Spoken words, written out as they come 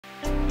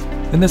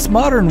In this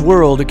modern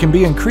world, it can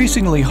be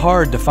increasingly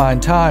hard to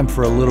find time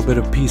for a little bit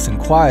of peace and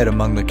quiet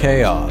among the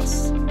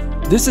chaos.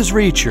 This is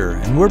Reacher,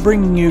 and we're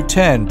bringing you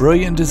 10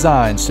 brilliant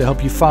designs to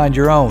help you find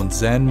your own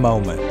Zen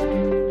moment.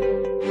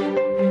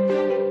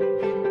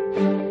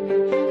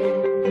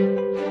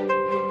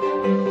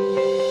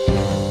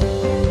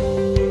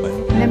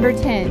 Number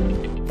 10.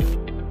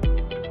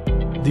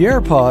 The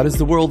Airpod is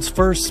the world's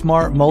first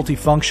smart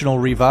multifunctional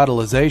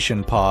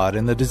revitalization pod,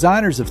 and the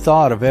designers have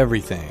thought of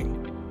everything.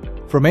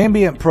 From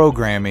ambient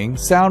programming,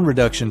 sound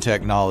reduction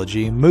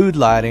technology, mood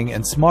lighting,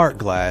 and smart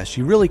glass,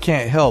 you really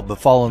can't help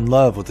but fall in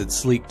love with its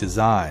sleek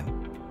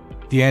design.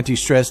 The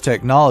anti-stress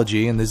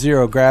technology and the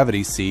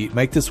zero-gravity seat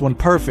make this one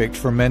perfect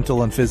for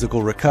mental and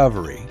physical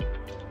recovery.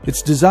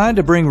 It's designed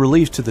to bring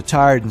relief to the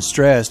tired and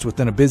stressed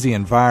within a busy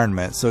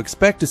environment, so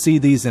expect to see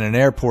these in an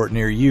airport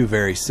near you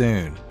very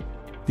soon.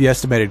 The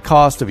estimated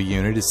cost of a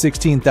unit is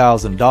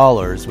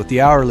 $16,000, with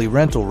the hourly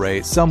rental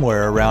rate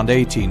somewhere around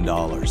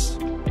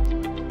 $18.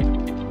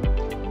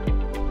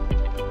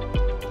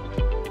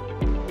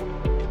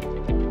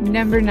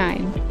 Number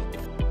 9.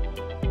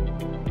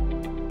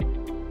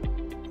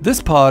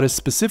 This pod is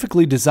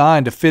specifically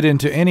designed to fit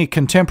into any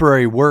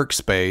contemporary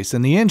workspace,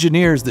 and the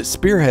engineers that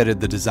spearheaded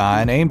the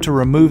design aim to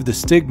remove the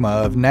stigma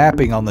of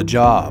napping on the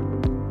job.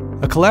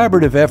 A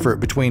collaborative effort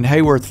between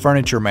Haworth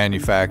Furniture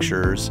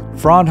Manufacturers,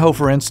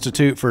 Fraunhofer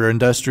Institute for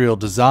Industrial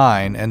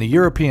Design, and the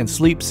European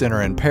Sleep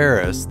Center in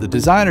Paris, the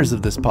designers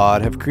of this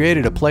pod have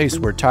created a place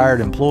where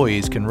tired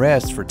employees can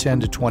rest for 10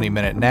 to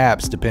 20-minute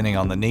naps depending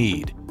on the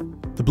need.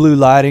 The blue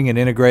lighting and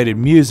integrated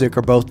music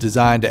are both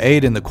designed to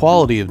aid in the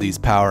quality of these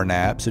power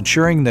naps,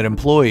 ensuring that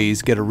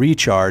employees get a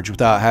recharge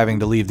without having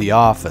to leave the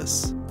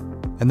office.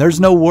 And there's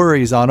no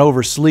worries on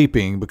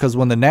oversleeping, because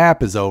when the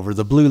nap is over,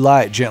 the blue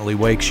light gently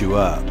wakes you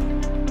up.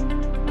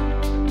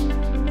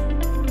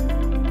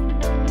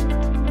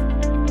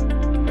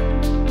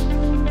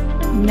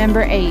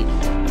 Number 8.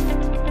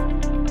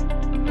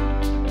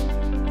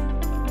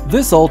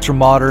 This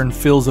ultra-modern,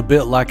 feels a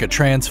bit like a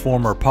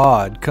Transformer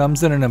pod,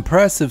 comes in an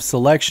impressive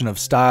selection of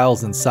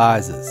styles and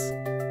sizes.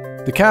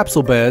 The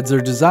capsule beds are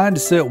designed to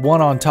sit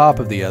one on top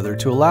of the other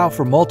to allow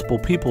for multiple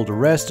people to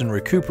rest and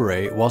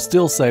recuperate while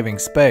still saving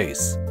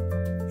space.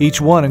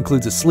 Each one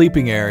includes a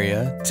sleeping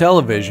area,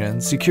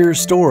 television, secure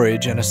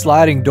storage, and a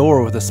sliding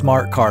door with a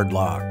smart card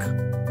lock.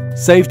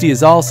 Safety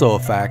is also a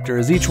factor,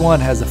 as each one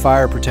has a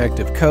fire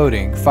protective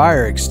coating,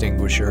 fire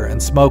extinguisher,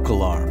 and smoke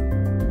alarm.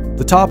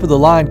 The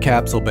top-of-the-line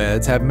capsule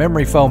beds have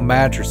memory foam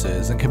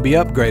mattresses and can be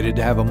upgraded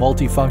to have a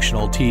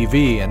multifunctional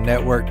TV and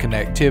network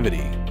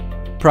connectivity.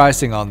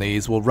 Pricing on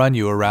these will run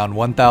you around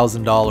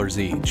 $1,000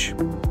 each.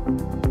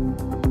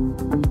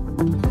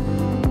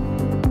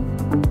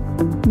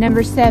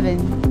 Number 7.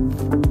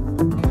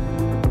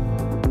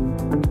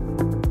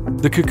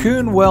 The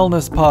Cocoon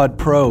Wellness Pod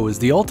Pro is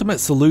the ultimate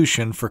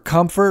solution for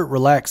comfort,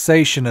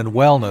 relaxation, and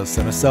wellness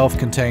in a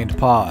self-contained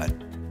pod.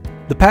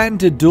 The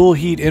patented dual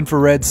heat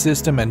infrared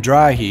system and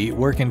dry heat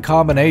work in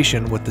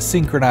combination with the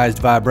synchronized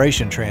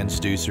vibration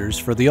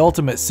transducers for the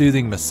ultimate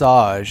soothing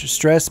massage,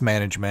 stress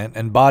management,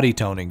 and body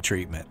toning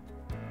treatment.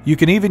 You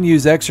can even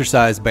use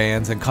exercise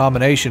bands in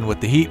combination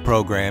with the heat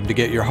program to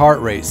get your heart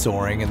rate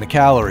soaring and the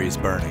calories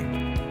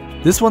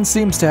burning. This one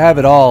seems to have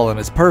it all and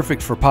is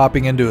perfect for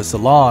popping into a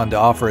salon to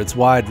offer its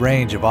wide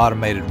range of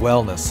automated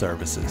wellness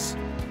services.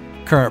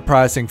 Current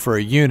pricing for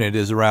a unit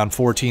is around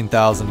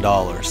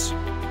 $14,000.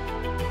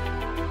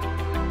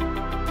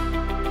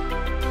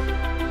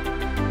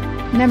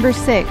 Number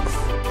 6.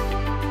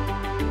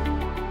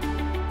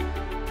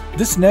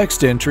 This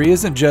next entry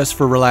isn't just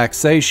for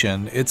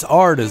relaxation, it's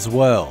art as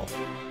well.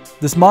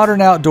 This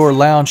modern outdoor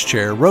lounge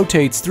chair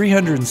rotates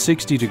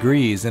 360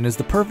 degrees and is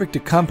the perfect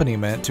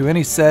accompaniment to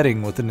any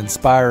setting with an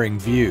inspiring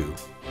view.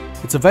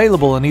 It's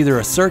available in either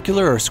a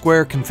circular or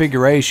square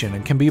configuration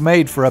and can be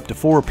made for up to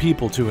 4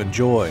 people to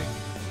enjoy.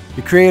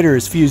 The creator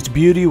has fused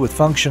beauty with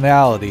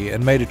functionality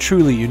and made a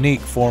truly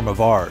unique form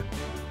of art.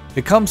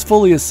 It comes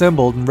fully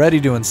assembled and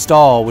ready to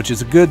install, which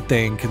is a good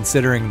thing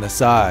considering the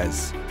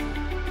size.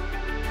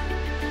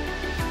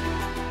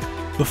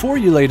 Before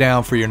you lay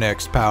down for your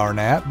next power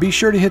nap, be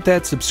sure to hit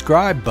that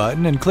subscribe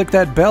button and click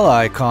that bell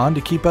icon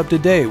to keep up to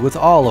date with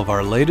all of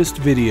our latest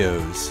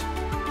videos.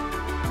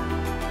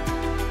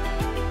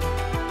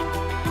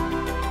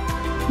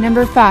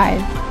 Number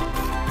 5.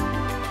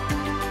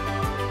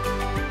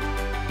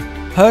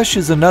 Hush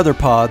is another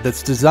pod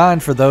that's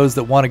designed for those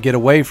that want to get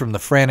away from the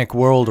frantic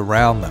world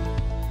around them.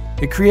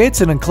 It creates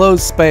an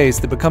enclosed space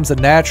that becomes a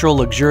natural,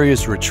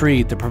 luxurious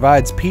retreat that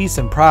provides peace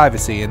and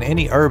privacy in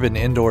any urban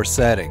indoor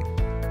setting.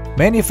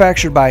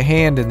 Manufactured by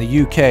hand in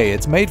the UK,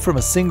 it's made from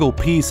a single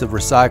piece of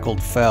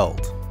recycled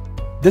felt.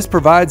 This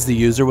provides the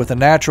user with a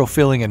natural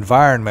feeling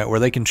environment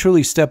where they can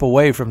truly step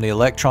away from the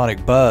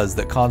electronic buzz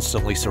that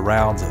constantly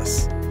surrounds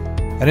us.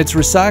 And its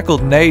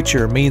recycled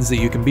nature means that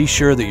you can be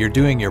sure that you're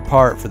doing your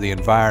part for the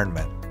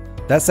environment.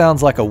 That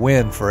sounds like a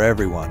win for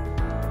everyone.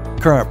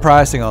 Current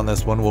pricing on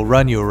this one will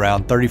run you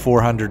around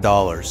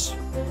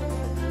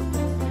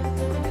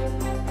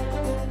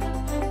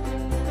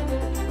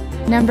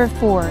 $3,400. Number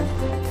 4.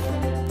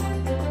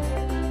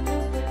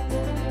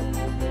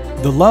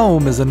 The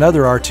Lomme is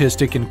another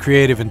artistic and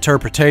creative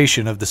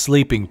interpretation of the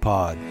sleeping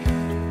pod.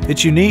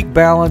 Its unique,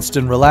 balanced,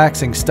 and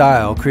relaxing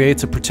style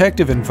creates a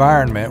protective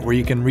environment where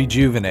you can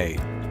rejuvenate.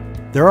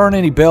 There aren't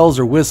any bells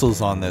or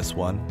whistles on this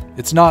one.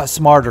 It's not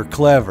smart or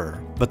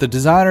clever, but the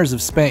designers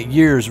have spent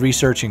years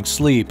researching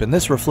sleep, and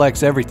this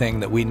reflects everything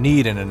that we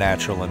need in a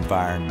natural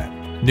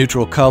environment.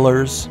 Neutral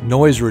colors,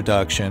 noise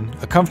reduction,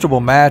 a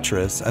comfortable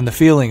mattress, and the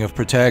feeling of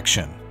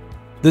protection.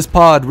 This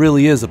pod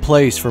really is a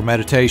place for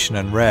meditation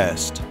and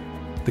rest.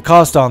 The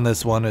cost on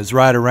this one is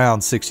right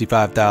around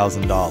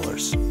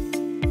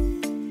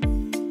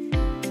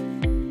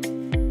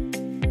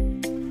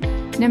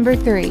 $65,000. Number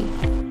 3.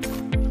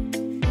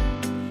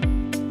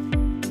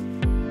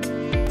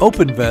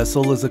 Open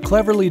Vessel is a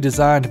cleverly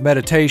designed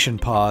meditation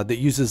pod that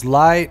uses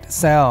light,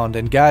 sound,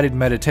 and guided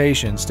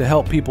meditations to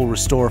help people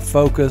restore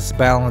focus,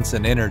 balance,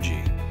 and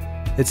energy.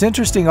 Its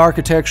interesting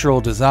architectural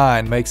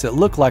design makes it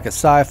look like a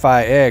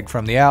sci-fi egg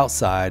from the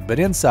outside, but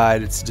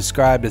inside it's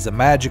described as a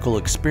magical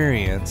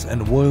experience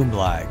and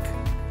womb-like.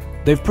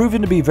 They've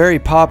proven to be very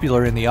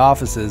popular in the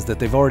offices that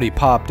they've already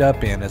popped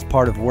up in as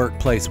part of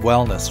workplace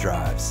wellness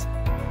drives.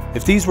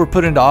 If these were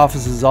put into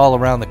offices all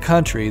around the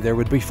country, there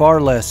would be far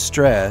less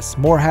stress,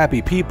 more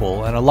happy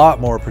people, and a lot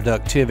more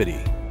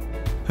productivity.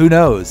 Who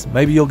knows,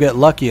 maybe you'll get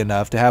lucky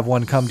enough to have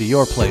one come to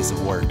your place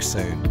of work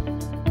soon.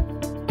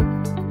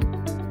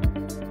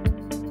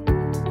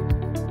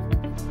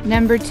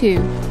 Number 2.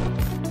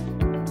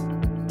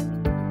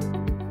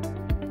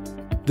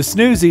 The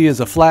Snoozy is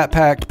a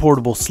flat-packed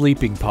portable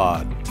sleeping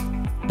pod.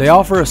 They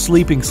offer a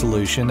sleeping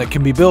solution that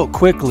can be built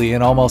quickly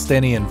in almost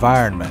any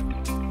environment.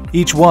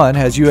 Each one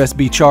has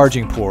USB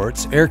charging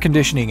ports, air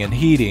conditioning and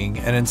heating,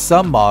 and in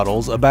some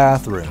models, a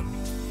bathroom.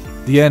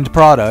 The end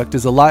product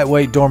is a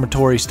lightweight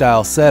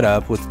dormitory-style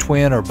setup with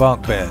twin or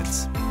bunk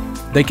beds.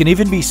 They can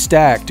even be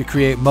stacked to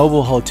create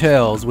mobile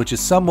hotels, which is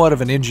somewhat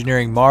of an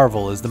engineering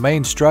marvel as the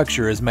main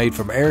structure is made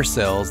from air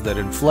cells that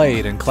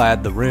inflate and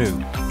clad the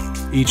room.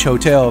 Each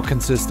hotel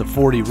consists of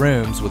 40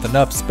 rooms with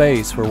enough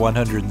space for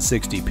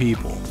 160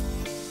 people.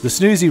 The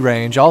Snoozy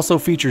range also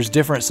features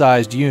different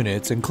sized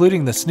units,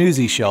 including the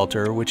Snoozy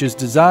Shelter, which is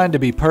designed to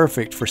be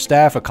perfect for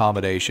staff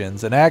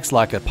accommodations and acts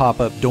like a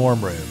pop-up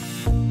dorm room.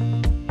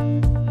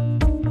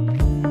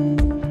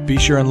 Be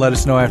sure and let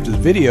us know after the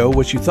video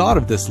what you thought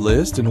of this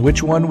list and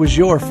which one was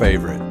your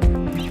favorite.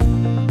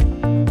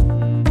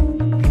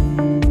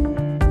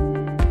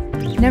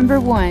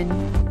 Number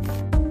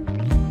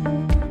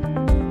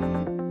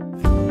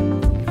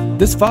 1.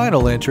 This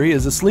final entry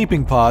is a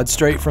sleeping pod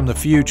straight from the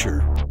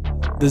future.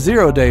 The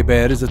 0-Day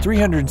bed is a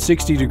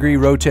 360-degree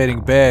rotating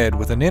bed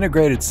with an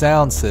integrated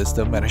sound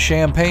system and a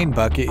champagne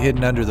bucket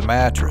hidden under the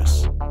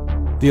mattress.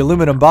 The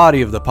aluminum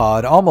body of the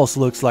pod almost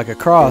looks like a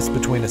cross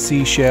between a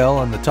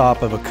seashell and the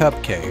top of a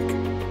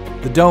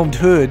cupcake. The domed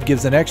hood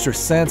gives an extra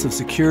sense of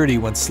security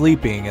when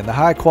sleeping, and the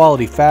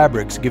high-quality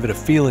fabrics give it a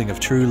feeling of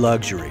true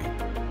luxury.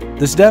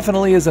 This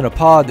definitely isn't a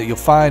pod that you'll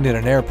find in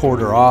an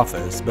airport or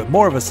office, but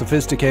more of a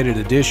sophisticated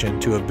addition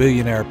to a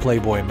billionaire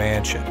Playboy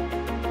mansion.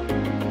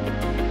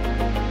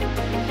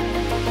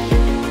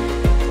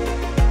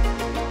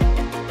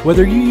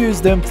 Whether you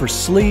use them for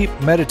sleep,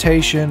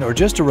 meditation, or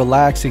just a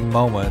relaxing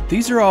moment,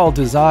 these are all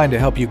designed to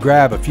help you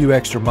grab a few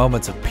extra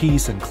moments of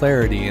peace and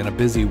clarity in a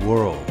busy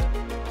world.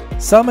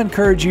 Some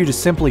encourage you to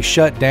simply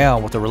shut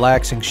down with a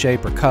relaxing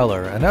shape or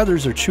color, and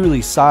others are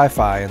truly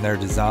sci-fi in their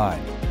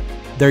design.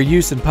 Their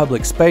use in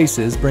public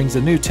spaces brings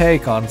a new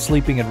take on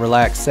sleeping and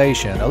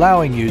relaxation,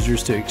 allowing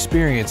users to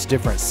experience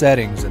different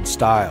settings and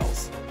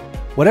styles.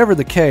 Whatever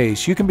the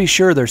case, you can be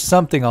sure there's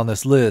something on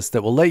this list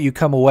that will let you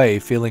come away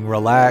feeling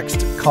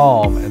relaxed,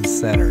 calm, and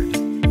centered.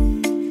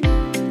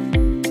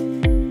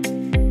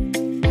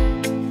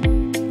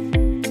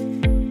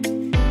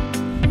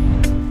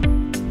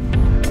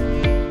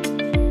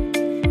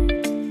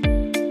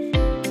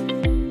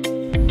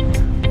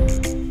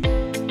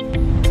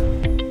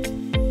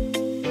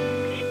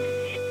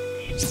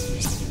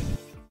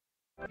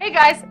 Hey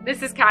guys,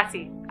 this is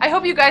Cassie. I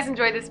hope you guys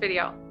enjoyed this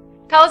video.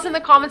 Tell us in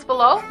the comments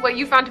below what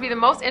you found to be the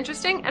most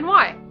interesting and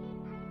why.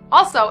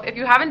 Also, if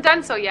you haven't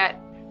done so yet,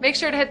 make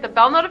sure to hit the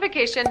bell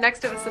notification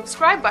next to the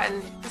subscribe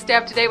button to stay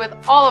up to date with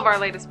all of our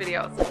latest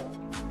videos.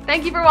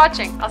 Thank you for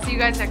watching. I'll see you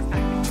guys next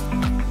time.